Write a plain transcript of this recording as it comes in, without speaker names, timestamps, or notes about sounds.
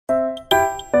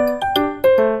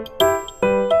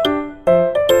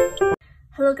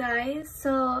Hello guys,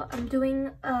 so I'm doing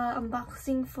an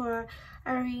unboxing for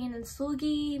Irene and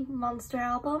Seulgi Monster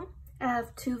album. I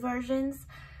have two versions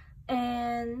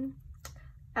and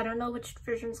I don't know which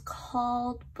version is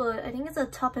called, but I think it's a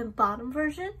top and bottom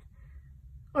version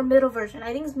or middle version.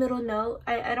 I think it's middle note.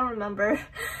 I don't remember.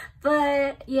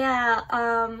 But yeah,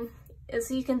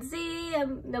 as you can see,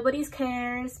 nobody's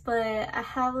cares, but I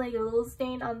have like a little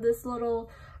stain on this little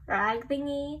rag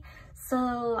thingy,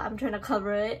 so I'm trying to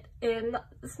cover it. And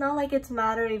it's not like it's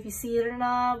matter if you see it or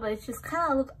not, but it's just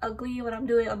kind of look ugly when I'm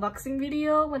doing an unboxing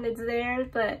video when it's there.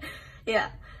 But yeah,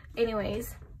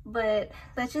 anyways, but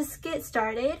let's just get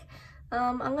started.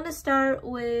 I'm gonna start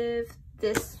with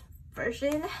this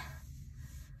version.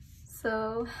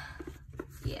 So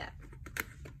yeah,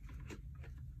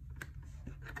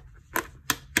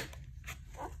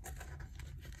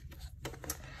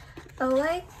 I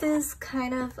like this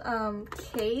kind of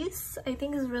case. I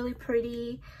think it's really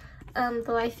pretty,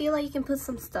 though I feel like you can put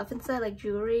some stuff inside, like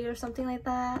jewelry or something like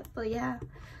that. But yeah,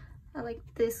 I like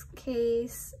this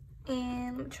case,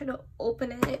 and I'm trying to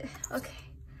open it.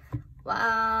 Okay,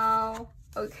 wow.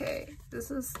 Okay, this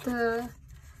is the,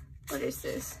 what is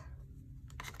this?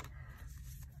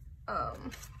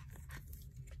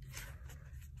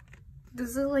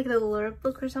 This is like the lyric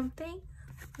book or something.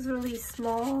 It's really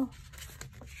small.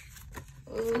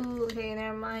 Ooh, okay,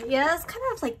 never mind. Yeah, it's kind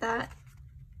of like that.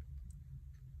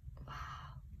 Wow.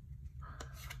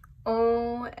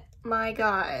 Oh my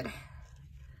god.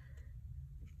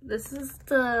 This is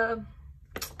the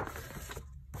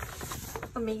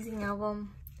amazing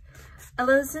album. I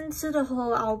listened to the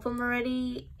whole album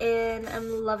already and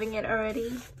I'm loving it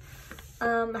already.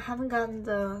 I haven't gotten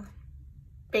the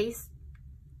bass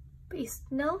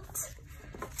note.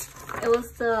 It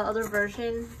was the other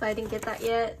version, but I didn't get that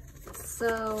yet.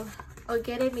 So I'll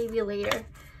get it maybe later.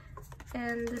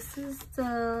 And this is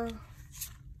the,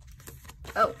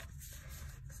 oh,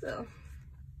 so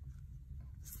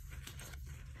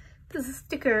this is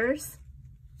stickers.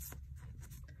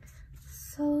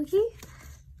 Seulgi,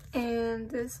 and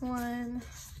this one,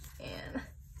 and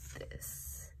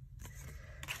this.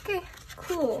 Okay,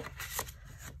 cool.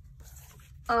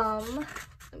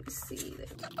 Let me see.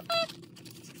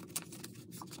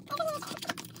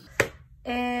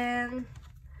 And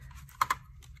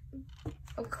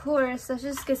of course, let's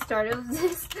just get started with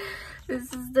this.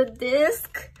 This is the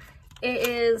disc. It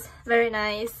is very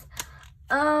nice.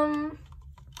 Yeah,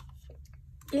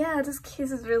 this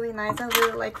case is really nice. I'm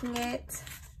really liking it.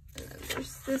 And then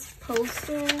there's this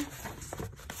poster,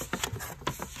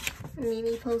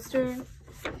 mini poster.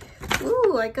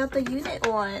 Ooh, I got the unit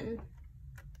one.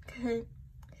 Okay,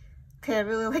 I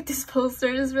really like this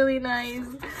poster. It's really nice.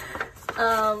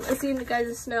 As you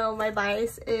guys know, my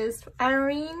bias is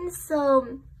Irene,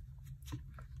 so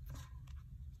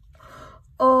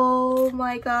oh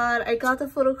my god, I got the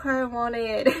photo card I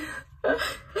wanted.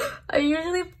 I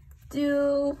usually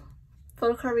do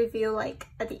photo card review like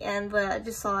at the end, but I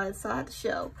just saw it, so I had to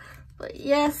show. But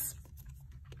yes,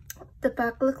 the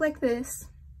back looked like this,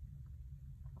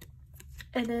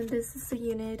 and then this is the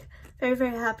unit.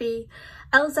 Very happy.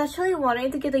 I was actually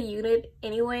wanting to get the unit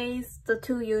anyways, the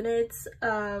two units.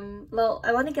 Well,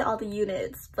 I want to get all the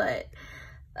units, but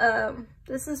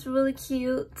this is really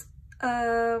cute.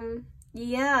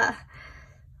 Yeah,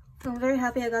 I'm very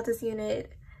happy I got this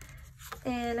unit.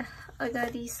 And I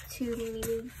got these two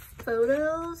mini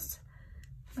photos.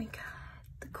 Oh my god,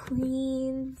 the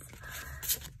queens.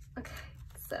 Okay,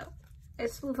 so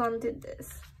let's move on to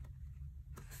this.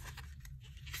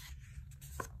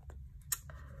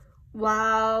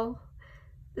 Wow,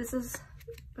 this is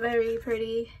very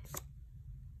pretty.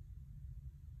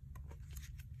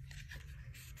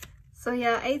 So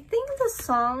yeah, I think the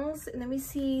songs, let me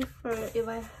see for if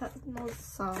I have no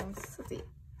songs. Let's see.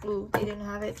 Ooh, they didn't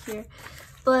have it here.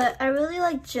 But I really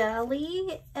like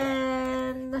Jelly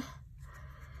and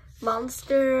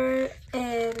Monster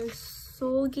and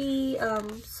Seulgi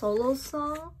solo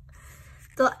song.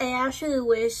 Though I actually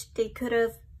wish they could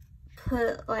have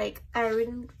put like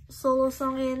Irene solo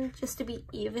song in just to be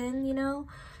even, you know,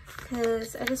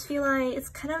 because I just feel like it's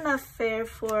kind of not fair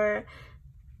for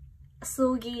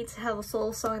Seulgi to have a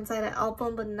solo song inside an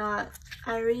album but not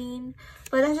Irene.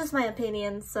 But that's just my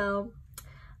opinion. So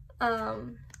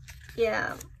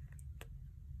yeah,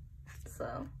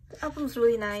 so the album's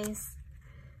really nice.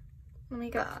 Oh my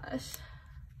gosh,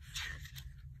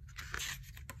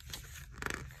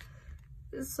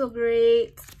 it's so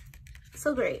great,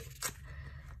 so great.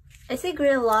 I say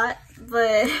great a lot,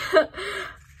 but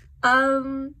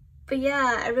but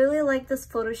yeah, I really like this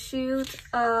photo shoot.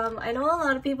 I know a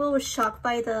lot of people were shocked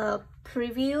by the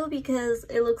preview because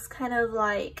it looks kind of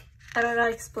like I don't know how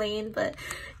to explain, but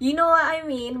you know what I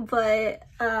mean. But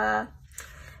I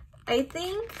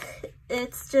think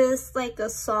it's just like a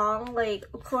song. Like,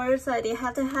 of course, they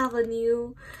have to have a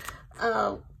new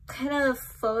kind of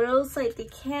photos. Like, they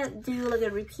can't do like a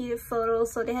repeated photo,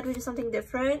 so they had to do something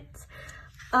different.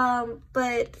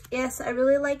 But yes, I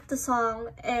really liked the song,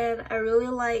 and I really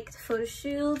liked photo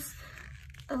shoots.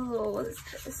 Oh, what is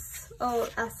this? Oh,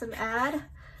 SM ad,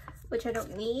 which I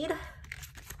don't need.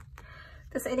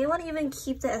 Does anyone even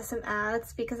keep the SM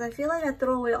ads? Because I feel like I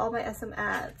throw away all my SM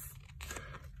ads.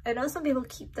 I know some people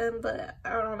keep them, but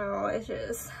I don't know. It's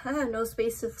just, I have no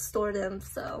space to store them,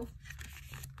 so.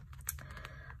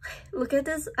 Look at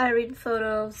this Irene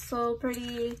photo. So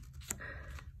pretty.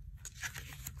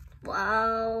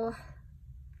 Wow.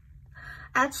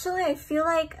 Actually, I feel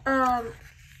like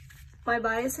my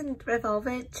bias in Red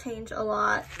Velvet changed a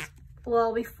lot.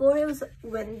 Well, before it was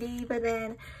Wendy, but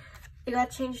then it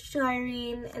got changed to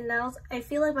Irene, and now I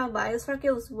feel like my bias for it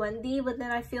was Wendy, but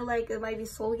then I feel like it might be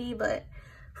Seulgi, but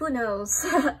who knows?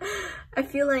 I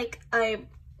feel like I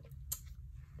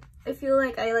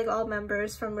like all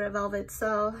members from Red Velvet,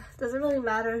 so it doesn't really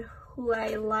matter who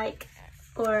I like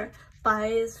or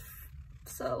bias.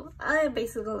 So I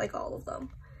basically like all of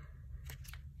them.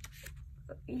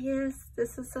 Yes,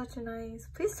 this is such a nice.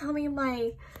 Please tell me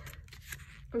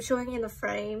I'm showing in the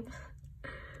frame.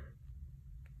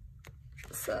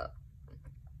 So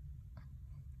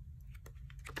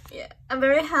yeah, I'm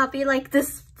very happy. Like,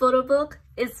 this photo book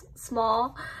is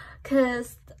small,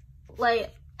 cause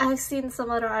like I've seen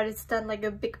some other artists done like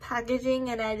a big packaging,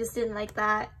 and I just didn't like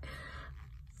that.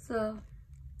 So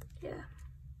yeah.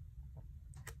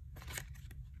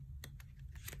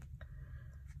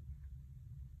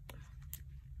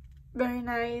 Very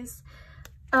nice.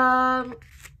 Yeah,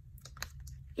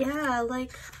 I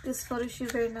like this photo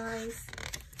shoot, very nice.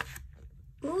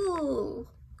 Ooh,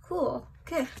 cool.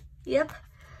 Okay, yep.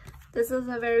 This is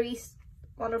a very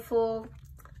wonderful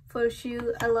photo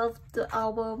shoot. I love the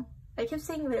album. I keep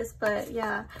saying this, but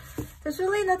yeah, there's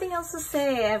really nothing else to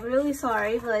say. I'm really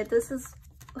sorry, but this is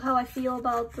how I feel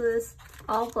about this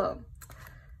album.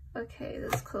 Okay,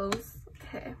 this close.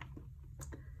 Okay.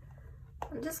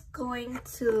 I'm just going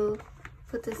to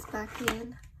put this back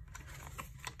in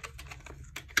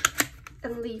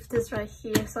and leave this right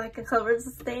here so I can cover the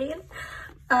stain.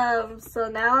 So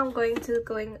now I'm going to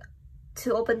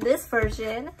open this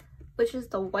version, which is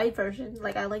the white version,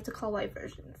 like I like to call white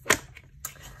versions.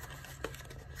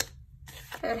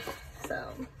 Okay,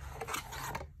 so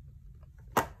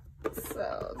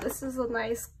this is a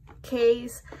nice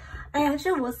case. I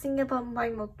actually was thinking about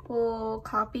buying multiple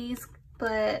copies,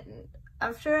 but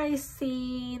after I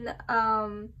seen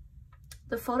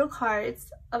the photo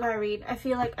cards of Irene, I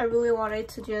feel like I really wanted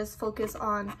to just focus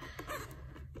on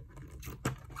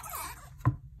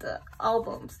the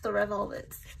albums, the Red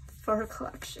Velvets, for her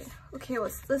collection. Okay,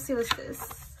 let's see what's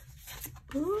this.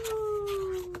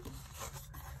 Ooh.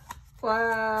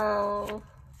 Wow.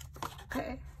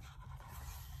 Okay.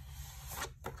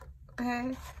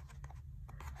 Okay.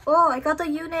 Oh, I got the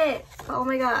unit. Oh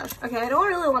my gosh. Okay, I don't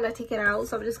really want to take it out,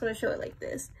 so I'm just gonna show it like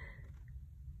this.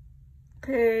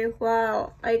 Okay,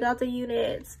 wow, I got the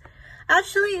units.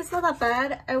 Actually, it's not that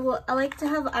bad. I like to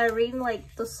have Irene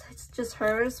like this, it's just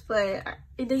hers, but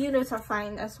the units are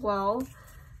fine as well.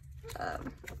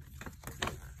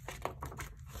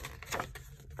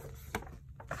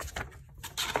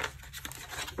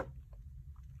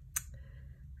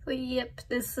 So yep,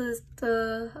 this is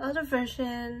the other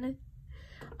version.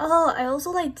 Oh, I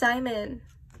also like Diamond.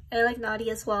 I like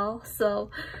Naughty as well. So,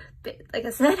 like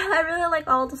I said, I really like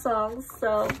all the songs.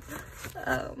 So,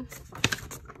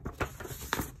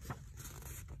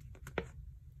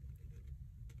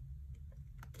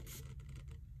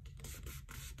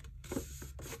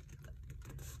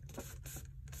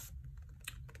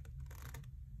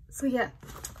 so yeah.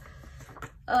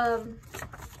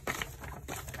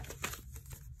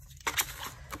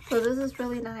 So this is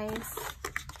really nice.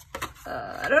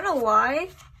 I don't know why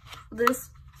this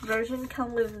version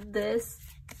comes with this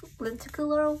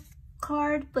lenticular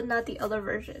card, but not the other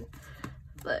version.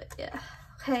 But yeah.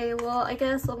 Okay, well, I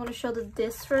guess I'm gonna show the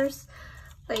disc first.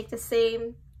 Like the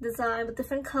same design but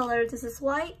different color. This is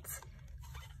white.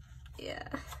 Yeah.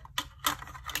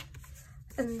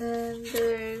 And then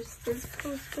there's this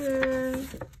poster.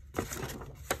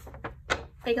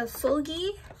 Like a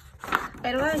Seulgi.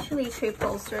 I don't actually trade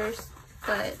posters,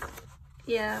 but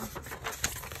yeah.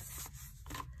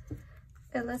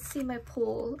 And let's see my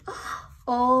pull.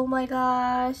 Oh my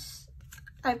gosh.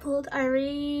 I pulled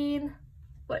Irene.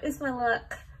 What is my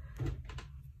luck?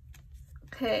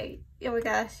 Okay. Oh my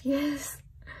gosh. Yes.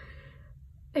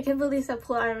 I can't believe I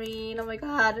pulled Irene. Oh my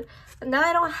god. Now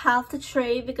I don't have to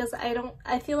trade because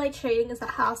I feel like trading is a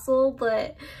hassle,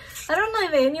 but I don't know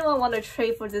if anyone want to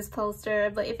trade for this poster.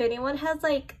 But if anyone has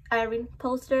like Irene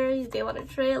posters they want to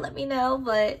trade, let me know.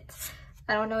 But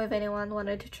I don't know if anyone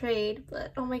wanted to trade.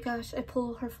 But oh my gosh, I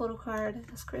pulled her photo card.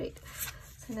 That's great.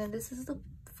 So then this is the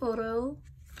photo.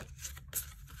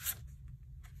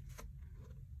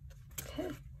 Okay.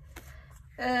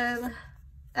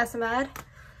 As I'm at.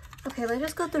 Okay, let's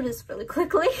just go through this really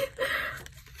quickly.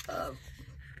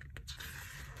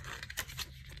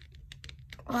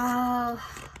 Wow. I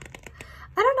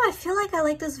don't know, I feel like I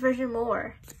like this version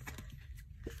more.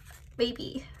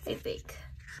 Maybe, I think.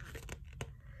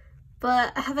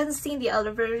 But I haven't seen the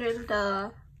other version,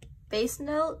 the base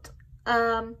note.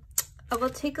 I will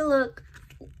take a look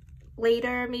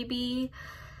later, maybe.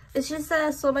 It's just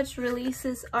that so much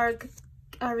releases are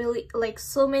really, like,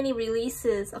 so many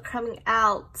releases are coming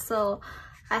out, so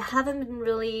I haven't been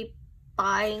really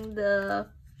buying the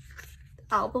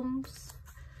albums.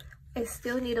 I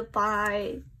still need to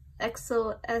buy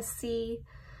EXO SC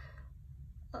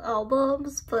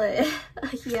albums, but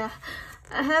yeah,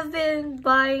 I have been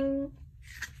buying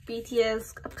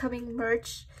BTS upcoming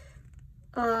merch.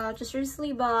 Just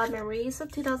recently bought Memories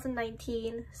of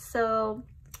 2019, so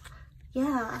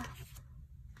yeah.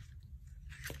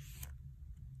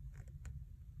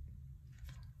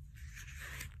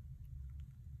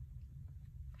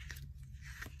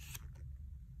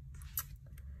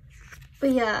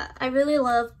 But yeah, I really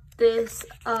love this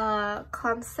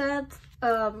concept.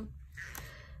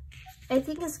 I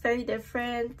think it's very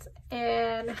different,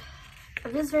 and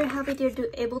I'm just very happy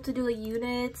to able to do a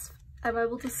unit. I'm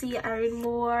able to see Irene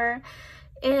more.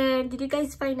 And did you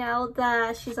guys find out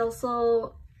that she's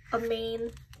also a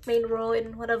main role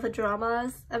in one of the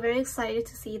dramas? I'm very excited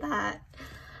to see that.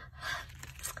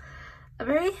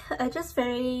 I'm just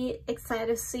very excited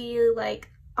to see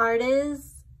like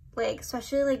artists, like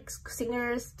especially like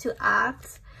singers, to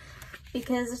act,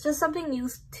 because it's just something new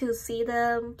to see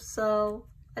them. So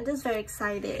I'm just very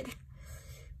excited.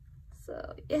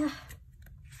 So yeah.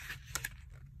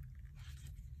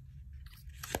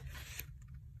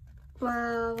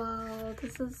 Wow,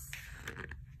 this is,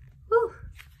 woo.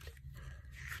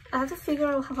 I have to figure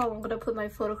out how I'm gonna put my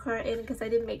photo card in because I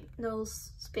didn't make no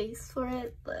space for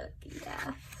it, but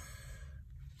yeah.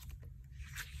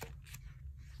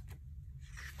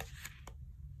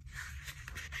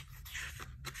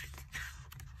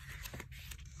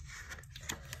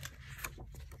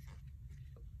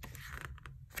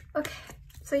 Okay,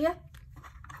 so yeah,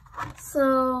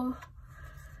 so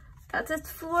that's it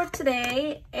for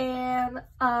today, and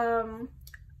I'll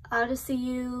just see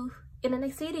you in the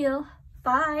next video.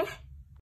 Bye.